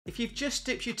If you've just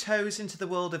dipped your toes into the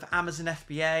world of Amazon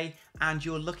FBA and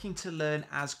you're looking to learn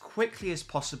as quickly as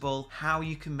possible how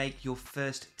you can make your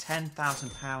first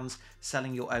 £10,000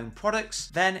 selling your own products,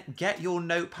 then get your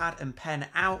notepad and pen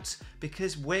out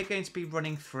because we're going to be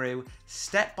running through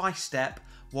step by step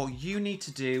what you need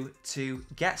to do to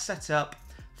get set up,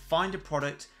 find a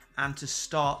product, and to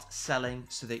start selling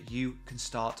so that you can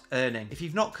start earning. If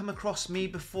you've not come across me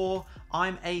before,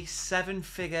 I'm a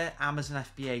 7-figure Amazon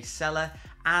FBA seller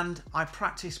and I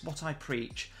practice what I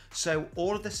preach. So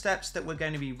all of the steps that we're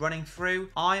going to be running through,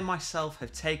 I myself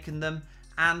have taken them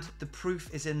and the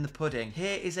proof is in the pudding.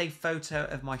 Here is a photo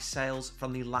of my sales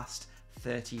from the last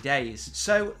 30 days.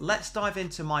 So let's dive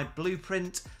into my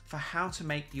blueprint for how to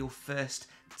make your first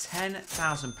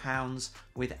 £10,000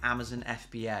 with Amazon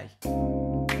FBA.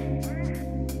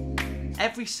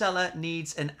 Every seller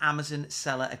needs an Amazon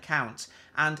seller account,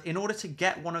 and in order to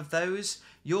get one of those,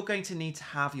 you're going to need to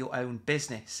have your own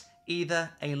business, either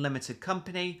a limited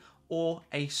company or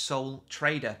a sole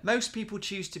trader. Most people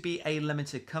choose to be a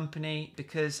limited company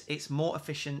because it's more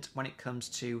efficient when it comes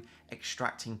to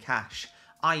extracting cash,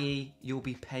 i.e. you'll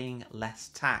be paying less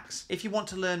tax. If you want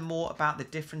to learn more about the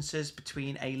differences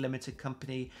between a limited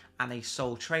company and a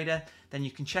sole trader, then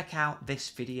you can check out this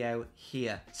video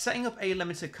here. Setting up a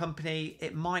limited company,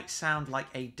 it might sound like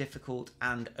a difficult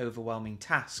and overwhelming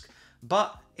task,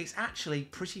 but it's actually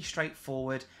pretty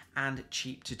straightforward and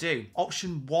cheap to do.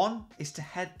 Option 1 is to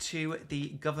head to the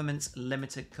government's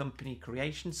limited company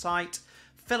creation site,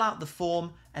 fill out the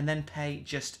form and then pay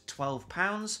just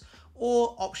 £12.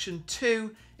 Or option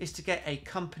 2 is to get a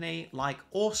company like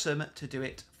Awesome to do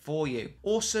it for you.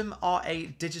 Awesome are a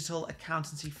digital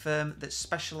accountancy firm that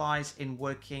specialize in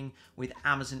working with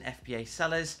Amazon FBA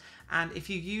sellers. And if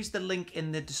you use the link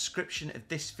in the description of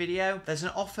this video, there's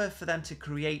an offer for them to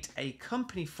create a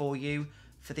company for you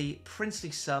for the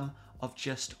princely sum of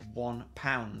just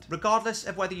 £1. Regardless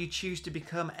of whether you choose to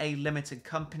become a limited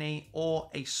company or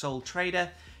a sole trader,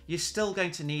 you're still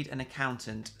going to need an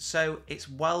accountant, so it's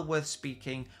well worth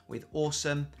speaking with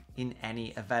Awesome in any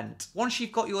event. Once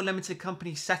you've got your limited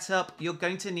company set up, you're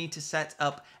going to need to set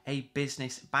up a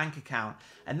business bank account,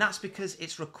 and that's because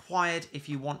it's required if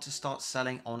you want to start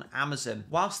selling on Amazon.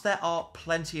 Whilst there are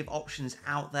plenty of options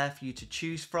out there for you to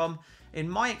choose from, in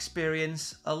my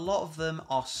experience, a lot of them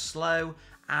are slow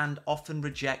and often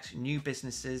reject new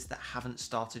businesses that haven't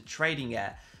started trading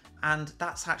yet. And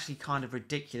that's actually kind of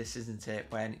ridiculous, isn't it,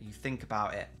 when you think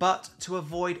about it? But to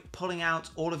avoid pulling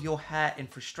out all of your hair in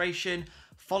frustration,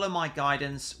 follow my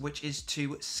guidance, which is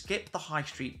to skip the high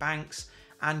street banks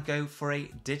and go for a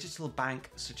digital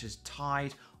bank such as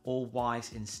Tide or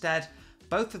Wise instead,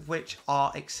 both of which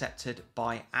are accepted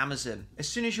by Amazon. As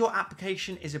soon as your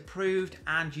application is approved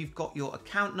and you've got your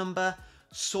account number,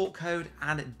 sort code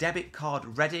and debit card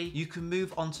ready, you can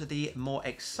move on to the more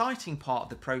exciting part of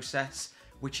the process,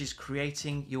 which is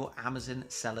creating your Amazon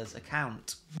seller's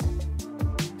account.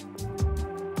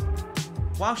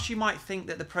 Whilst you might think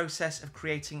that the process of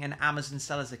creating an Amazon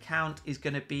seller's account is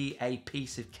going to be a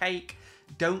piece of cake,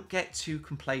 don't get too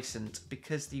complacent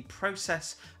because the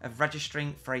process of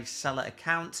registering for a seller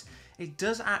account, it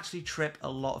does actually trip a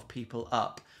lot of people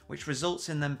up, which results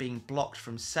in them being blocked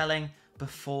from selling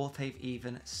before they've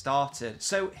even started.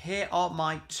 So here are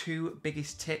my 2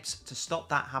 biggest tips to stop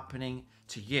that happening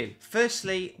to you.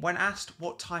 Firstly, when asked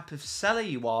what type of seller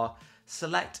you are,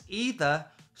 select either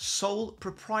sole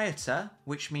proprietor,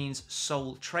 which means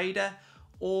sole trader,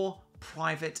 or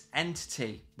private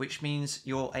entity, which means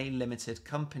you're a limited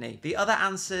company. The other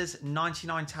answers,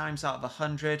 99 times out of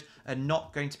 100, are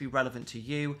not going to be relevant to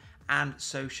you and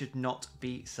so should not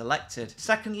be selected.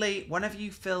 Secondly, whenever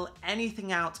you fill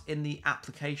anything out in the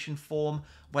application form,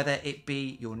 whether it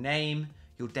be your name,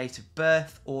 your date of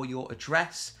birth, or your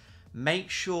address, make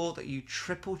sure that you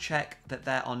triple check that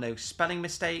there are no spelling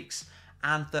mistakes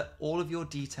and that all of your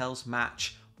details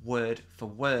match word for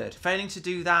word. Failing to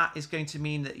do that is going to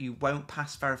mean that you won't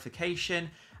pass verification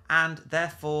and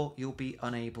therefore you'll be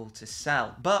unable to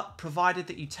sell. But provided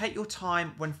that you take your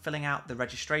time when filling out the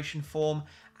registration form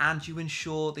and you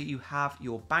ensure that you have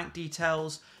your bank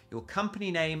details, your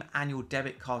company name and your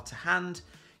debit card to hand,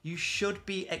 you should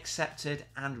be accepted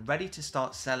and ready to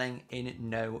start selling in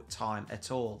no time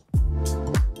at all.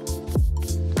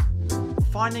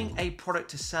 Finding a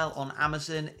product to sell on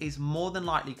Amazon is more than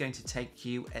likely going to take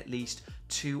you at least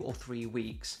 2 or 3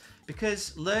 weeks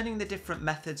because learning the different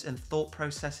methods and thought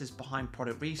processes behind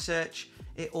product research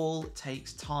it all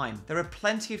takes time. There are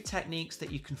plenty of techniques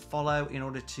that you can follow in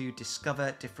order to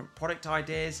discover different product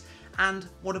ideas, and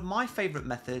one of my favorite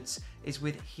methods is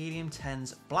with Helium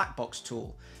 10's black box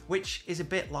tool, which is a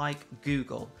bit like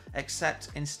Google, except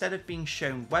instead of being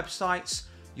shown websites,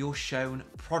 you're shown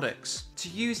products. To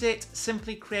use it,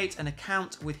 simply create an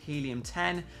account with Helium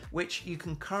 10, which you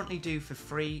can currently do for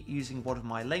free using one of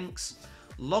my links.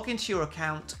 Log into your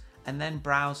account and then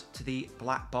browse to the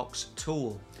black box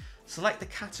tool. Select the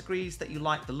categories that you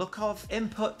like the look of,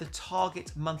 input the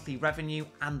target monthly revenue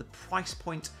and the price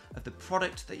point of the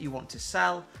product that you want to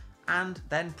sell, and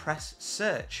then press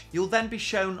search. You'll then be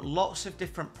shown lots of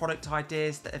different product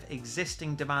ideas that have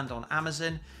existing demand on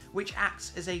Amazon, which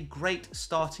acts as a great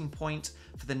starting point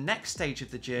for the next stage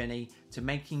of the journey to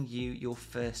making you your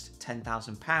first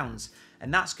 £10,000.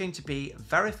 And that's going to be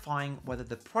verifying whether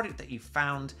the product that you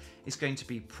found is going to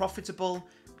be profitable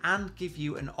and give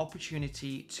you an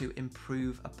opportunity to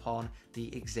improve upon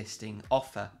the existing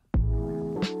offer.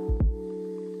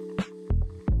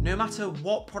 No matter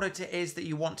what product it is that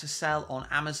you want to sell on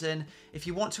Amazon, if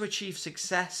you want to achieve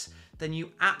success, then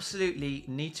you absolutely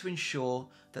need to ensure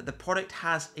that the product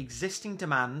has existing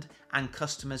demand and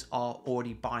customers are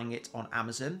already buying it on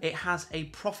Amazon. It has a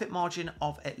profit margin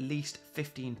of at least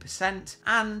 15%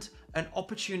 and an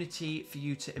opportunity for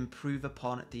you to improve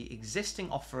upon the existing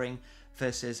offering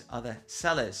versus other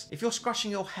sellers. If you're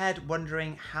scratching your head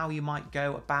wondering how you might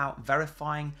go about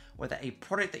verifying whether a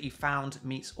product that you found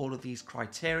meets all of these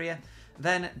criteria,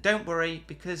 then don't worry,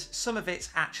 because some of it's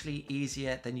actually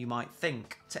easier than you might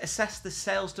think. To assess the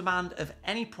sales demand of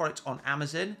any product on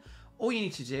Amazon, all you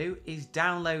need to do is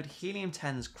download Helium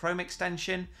 10's Chrome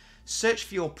extension, search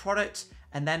for your product,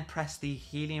 and then press the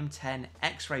Helium 10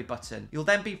 X-ray button. You'll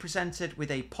then be presented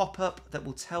with a pop-up that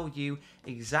will tell you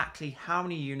exactly how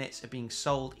many units are being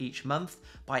sold each month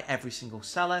by every single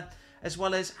seller, as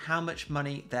well as how much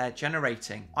money they're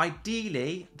generating.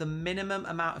 Ideally, the minimum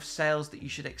amount of sales that you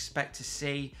should expect to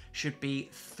see should be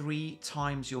 3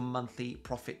 times your monthly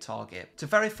profit target. To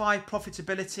verify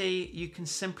profitability, you can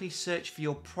simply search for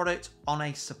your product on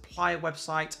a supplier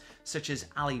website such as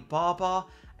Alibaba,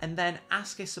 and then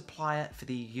ask a supplier for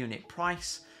the unit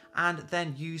price, and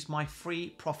then use my free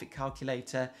profit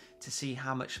calculator to see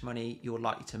how much money you're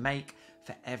likely to make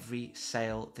for every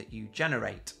sale that you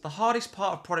generate. The hardest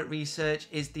part of product research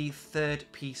is the third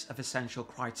piece of essential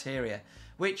criteria,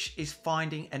 which is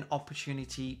finding an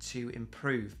opportunity to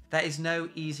improve. There is no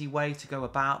easy way to go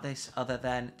about this other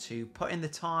than to put in the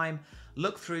time,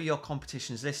 look through your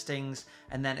competition's listings,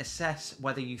 and then assess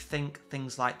whether you think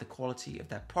things like the quality of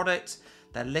their product,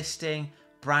 their listing,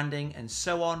 branding, and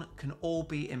so on can all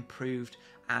be improved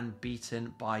and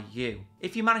beaten by you.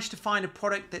 If you manage to find a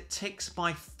product that ticks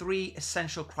my 3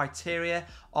 essential criteria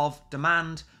of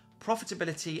demand,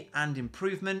 profitability, and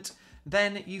improvement,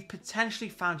 then you've potentially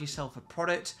found yourself a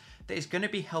product that is going to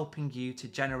be helping you to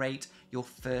generate your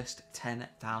first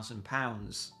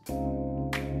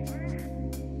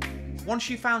 £10,000. Once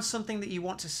you've found something that you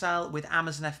want to sell with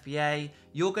Amazon FBA,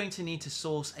 you're going to need to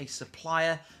source a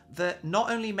supplier that not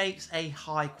only makes a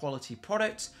high quality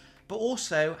product, but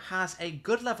also has a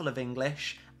good level of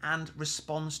English and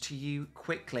responds to you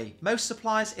quickly. Most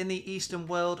suppliers in the Eastern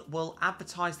world will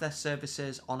advertise their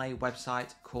services on a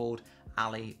website called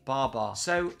Alibaba.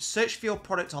 So search for your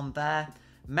product on there,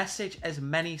 message as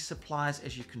many suppliers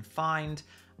as you can find,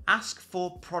 ask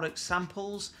for product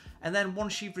samples, and then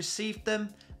once you've received them,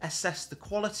 assess the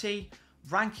quality,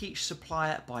 rank each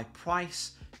supplier by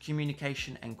price,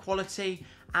 communication, and quality,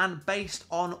 and based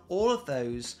on all of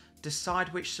those,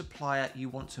 decide which supplier you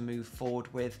want to move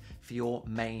forward with for your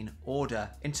main order.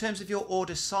 In terms of your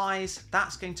order size,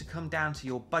 that's going to come down to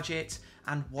your budget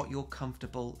and what you're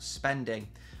comfortable spending.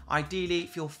 Ideally,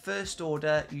 for your first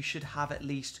order, you should have at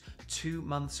least 2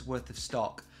 months worth of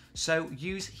stock. So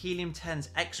use Helium 10's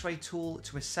X-ray tool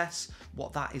to assess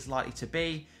what that is likely to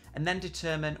be, and then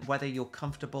determine whether you're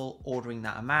comfortable ordering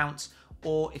that amount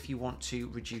or if you want to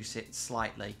reduce it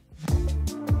slightly.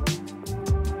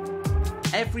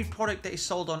 Every product that is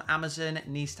sold on Amazon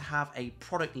needs to have a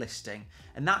product listing,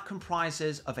 and that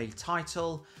comprises of a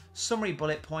title, summary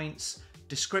bullet points,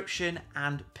 description,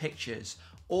 and pictures.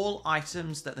 All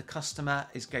items that the customer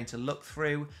is going to look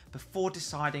through before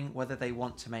deciding whether they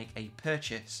want to make a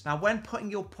purchase. Now, when putting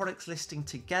your products listing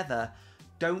together,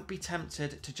 don't be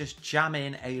tempted to just jam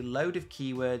in a load of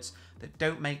keywords that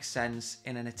don't make sense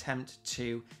in an attempt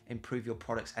to improve your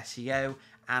product's SEO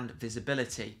and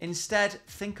visibility. Instead,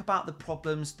 think about the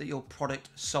problems that your product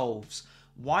solves,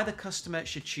 why the customer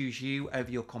should choose you over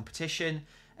your competition,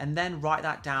 and then write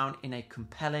that down in a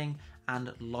compelling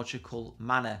and logical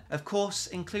manner. Of course,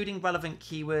 including relevant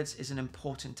keywords is an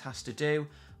important task to do,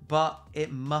 but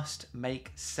it must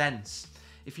make sense.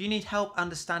 If you need help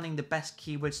understanding the best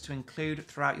keywords to include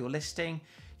throughout your listing,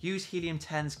 use Helium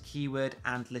 10's keyword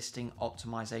and listing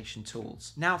optimization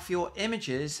tools. Now for your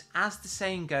images, as the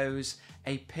saying goes,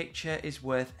 a picture is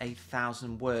worth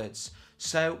 1,000 words.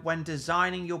 So when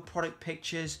designing your product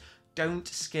pictures, don't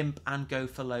skimp and go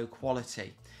for low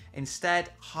quality. Instead,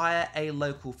 hire a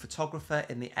local photographer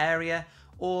in the area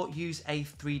or use a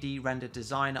 3D render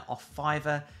designer off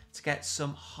Fiverr to get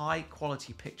some high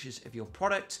quality pictures of your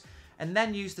product, and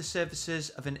then use the services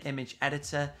of an image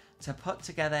editor to put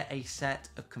together a set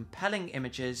of compelling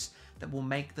images that will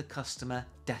make the customer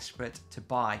desperate to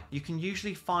buy. You can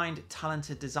usually find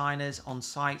talented designers on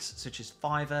sites such as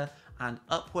Fiverr and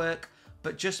Upwork,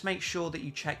 but just make sure that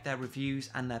you check their reviews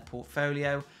and their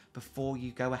portfolio before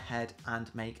you go ahead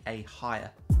and make a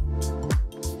hire.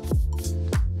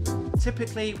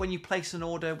 Typically, when you place an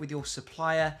order with your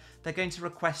supplier, they're going to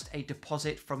request a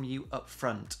deposit from you up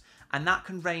front, and that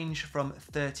can range from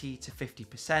 30 to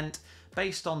 50%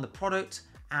 based on the product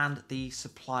and the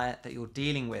supplier that you're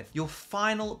dealing with. Your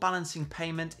final balancing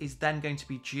payment is then going to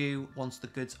be due once the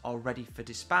goods are ready for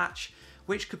dispatch,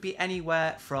 which could be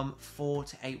anywhere from 4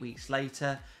 to 8 weeks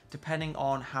later, depending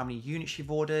on how many units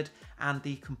you've ordered and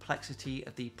the complexity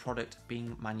of the product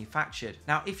being manufactured.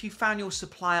 Now, if you found your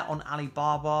supplier on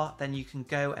Alibaba, then you can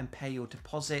go and pay your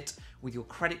deposit with your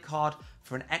credit card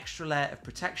for an extra layer of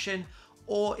protection.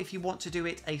 Or if you want to do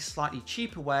it a slightly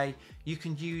cheaper way, you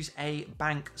can use a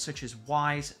bank such as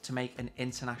Wise to make an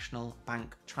international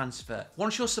bank transfer.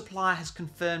 Once your supplier has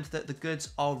confirmed that the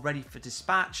goods are ready for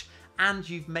dispatch and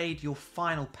you've made your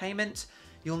final payment,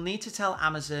 you'll need to tell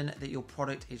Amazon that your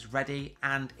product is ready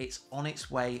and it's on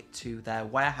its way to their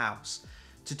warehouse.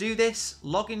 To do this,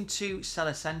 log into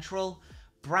Seller Central,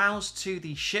 browse to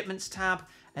the Shipments tab,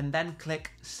 and then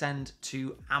click Send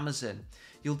to Amazon.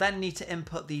 You'll then need to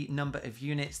input the number of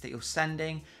units that you're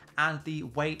sending and the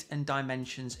weight and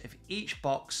dimensions of each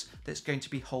box that's going to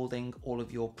be holding all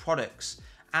of your products.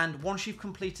 And once you've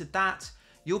completed that,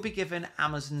 you'll be given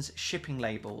Amazon's shipping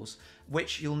labels,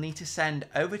 which you'll need to send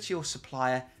over to your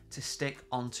supplier to stick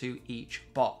onto each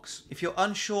box. If you're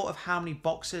unsure of how many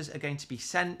boxes are going to be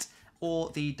sent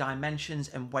or the dimensions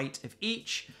and weight of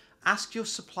each, ask your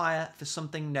supplier for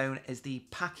something known as the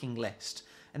packing list.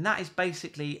 And that is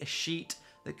basically a sheet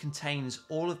that contains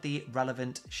all of the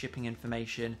relevant shipping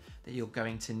information that you're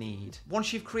going to need.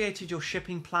 Once you've created your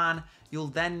shipping plan, you'll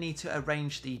then need to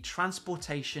arrange the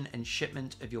transportation and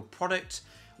shipment of your product,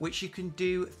 which you can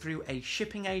do through a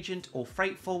shipping agent or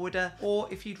freight forwarder, or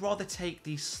if you'd rather take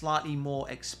the slightly more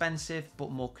expensive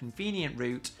but more convenient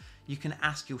route, you can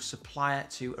ask your supplier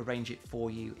to arrange it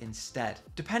for you instead.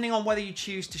 Depending on whether you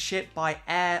choose to ship by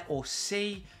air or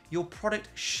sea, your product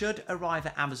should arrive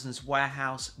at Amazon's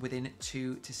warehouse within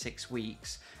 2 to 6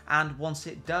 weeks. And once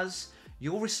it does,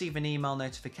 you'll receive an email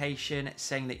notification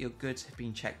saying that your goods have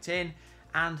been checked in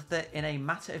and that in a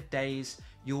matter of days,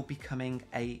 you're becoming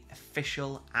an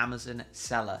official Amazon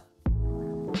seller.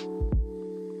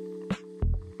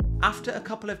 After a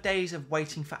couple of days of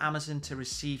waiting for Amazon to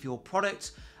receive your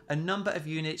product, a number of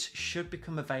units should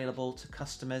become available to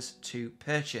customers to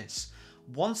purchase.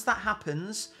 Once that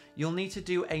happens, you'll need to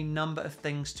do a number of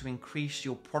things to increase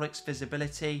your product's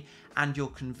visibility and your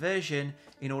conversion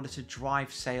in order to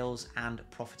drive sales and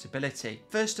profitability.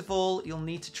 First of all, you'll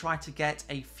need to try to get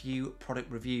a few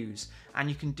product reviews, and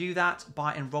you can do that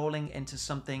by enrolling into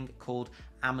something called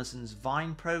Amazon's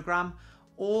Vine program,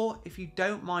 or if you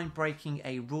don't mind breaking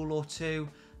a rule or two,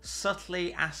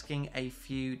 subtly asking a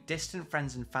few distant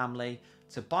friends and family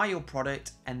to buy your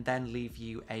product and then leave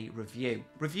you a review.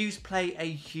 Reviews play a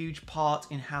huge part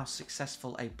in how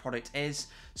successful a product is,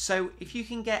 so if you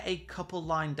can get a couple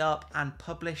lined up and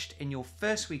published in your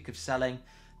first week of selling,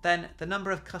 then the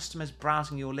number of customers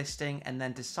browsing your listing and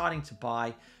then deciding to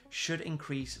buy should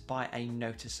increase by a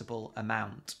noticeable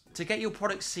amount. To get your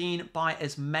product seen by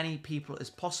as many people as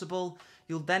possible,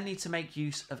 you'll then need to make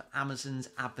use of Amazon's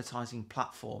advertising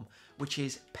platform, which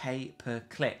is pay per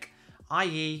click,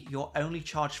 i.e. you're only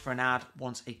charged for an ad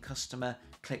once a customer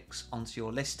clicks onto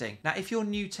your listing. Now, if you're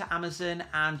new to Amazon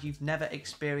and you've never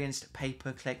experienced pay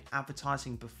per click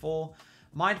advertising before,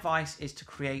 my advice is to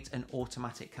create an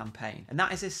automatic campaign. And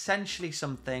that is essentially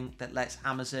something that lets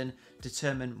Amazon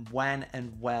determine when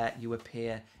and where you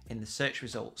appear in the search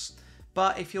results.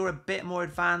 But if you're a bit more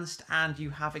advanced and you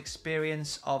have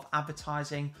experience of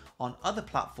advertising on other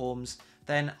platforms,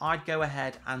 then I'd go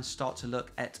ahead and start to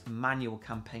look at manual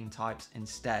campaign types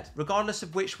instead. Regardless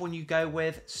of which one you go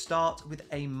with, start with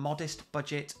a modest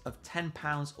budget of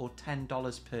 £10 or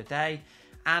 $10 per day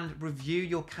and review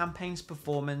your campaign's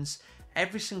performance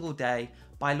every single day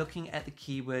by looking at the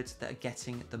keywords that are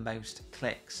getting the most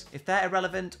clicks. If they're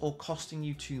irrelevant or costing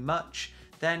you too much,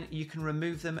 then you can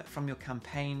remove them from your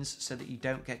campaigns so that you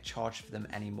don't get charged for them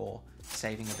anymore,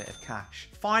 saving a bit of cash.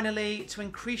 Finally, to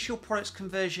increase your product's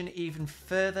conversion even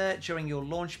further during your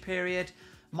launch period,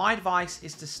 my advice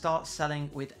is to start selling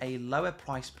with a lower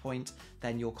price point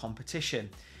than your competition.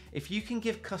 If you can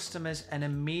give customers an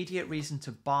immediate reason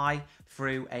to buy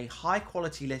through a high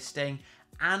quality listing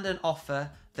and an offer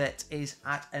that is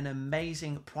at an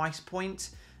amazing price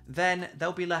point, then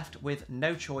they'll be left with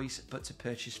no choice but to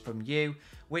purchase from you,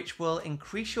 which will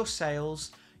increase your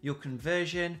sales, your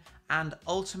conversion, and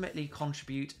ultimately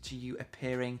contribute to you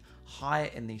appearing higher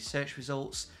in the search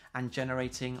results and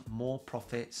generating more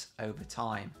profits over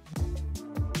time.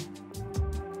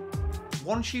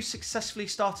 Once you've successfully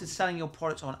started selling your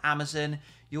product on Amazon,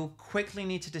 you'll quickly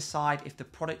need to decide if the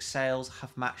product sales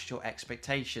have matched your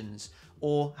expectations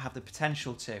or have the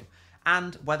potential to,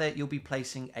 and whether you'll be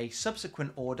placing a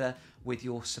subsequent order with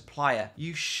your supplier.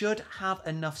 You should have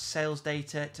enough sales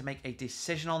data to make a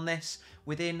decision on this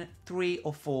within 3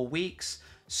 or 4 weeks.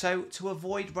 So to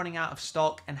avoid running out of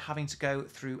stock and having to go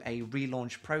through a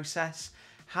relaunch process,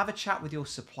 have a chat with your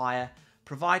supplier,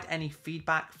 provide any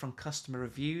feedback from customer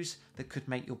reviews that could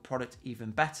make your product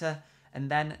even better, and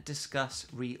then discuss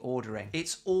reordering.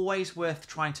 It's always worth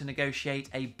trying to negotiate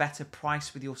a better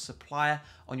price with your supplier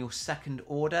on your second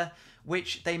order,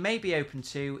 which they may be open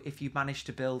to if you manage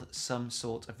to build some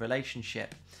sort of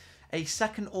relationship. A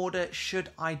second order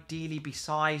should ideally be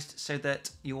sized so that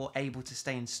you're able to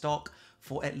stay in stock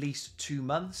for at least 2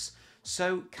 months.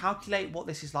 So calculate what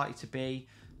this is likely to be,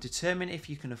 determine if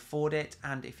you can afford it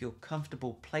and if you're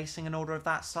comfortable placing an order of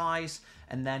that size,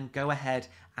 and then go ahead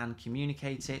and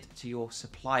communicate it to your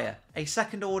supplier. A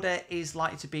second order is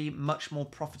likely to be much more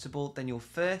profitable than your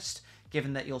first,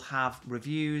 given that you'll have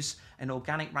reviews, an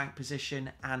organic rank position,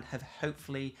 and have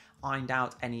hopefully ironed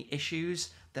out any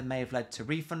issues that may have led to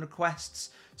refund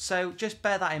requests. So just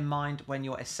bear that in mind when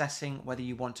you're assessing whether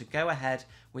you want to go ahead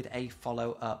with a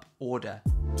follow-up order.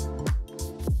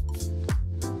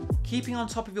 Keeping on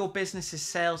top of your business's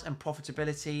sales and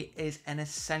profitability is an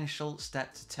essential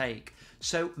step to take.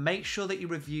 So make sure that you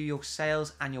review your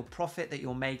sales and your profit that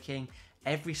you're making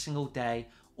every single day,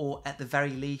 or at the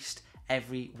very least,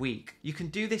 every week. You can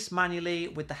do this manually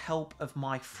with the help of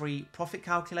my free profit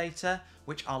calculator,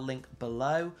 which I'll link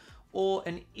below, or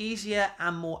an easier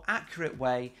and more accurate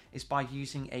way is by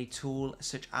using a tool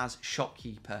such as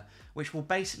Shopkeeper, which will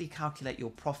basically calculate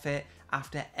your profit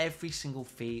after every single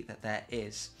fee that there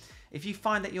is. If you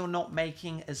find that you're not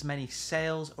making as many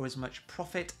sales or as much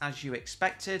profit as you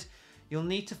expected, you'll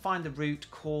need to find the root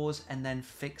cause and then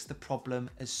fix the problem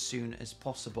as soon as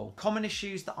possible. Common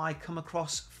issues that I come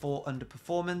across for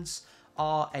underperformance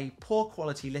are a poor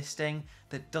quality listing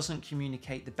that doesn't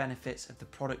communicate the benefits of the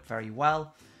product very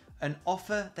well, an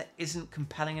offer that isn't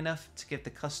compelling enough to give the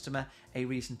customer a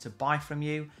reason to buy from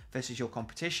you versus your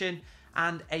competition,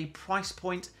 and a price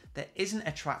point that isn't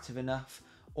attractive enough,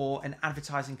 or an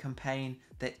advertising campaign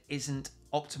that isn't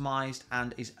optimized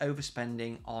and is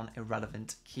overspending on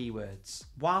irrelevant keywords.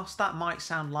 Whilst that might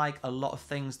sound like a lot of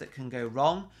things that can go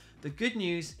wrong, the good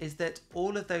news is that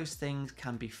all of those things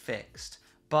can be fixed,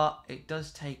 but it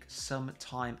does take some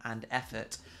time and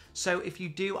effort. So if you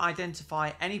do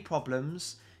identify any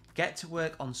problems, get to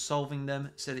work on solving them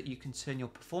so that you can turn your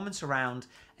performance around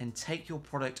and take your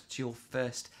product to your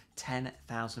first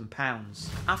 £10,000.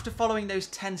 After following those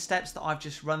 10 steps that I've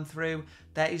just run through,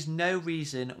 there is no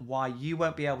reason why you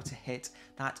won't be able to hit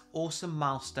that awesome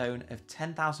milestone of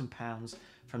 £10,000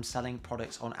 from selling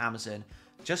products on Amazon,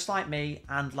 just like me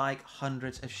and like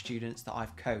hundreds of students that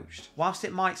I've coached. Whilst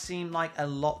it might seem like a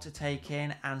lot to take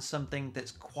in and something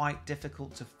that's quite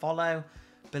difficult to follow,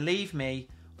 believe me,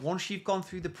 once you've gone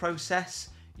through the process,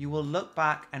 you will look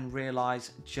back and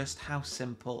realize just how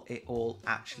simple it all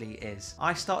actually is.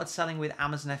 I started selling with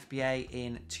Amazon FBA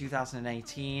in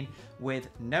 2018 with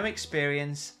no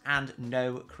experience and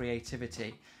no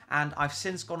creativity. And I've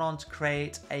since gone on to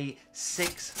create a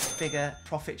 6-figure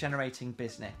profit generating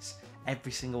business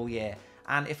every single year.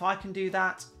 And if I can do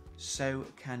that, so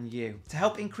can you. To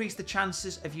help increase the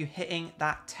chances of you hitting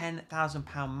that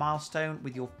 £10,000 milestone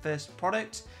with your first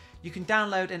product, you can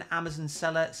download an Amazon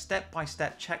seller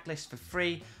step-by-step checklist for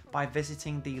free by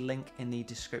visiting the link in the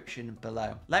description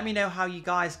below. Let me know how you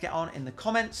guys get on in the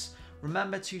comments.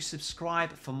 Remember to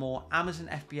subscribe for more Amazon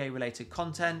FBA related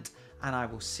content, and I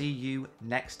will see you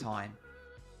next time.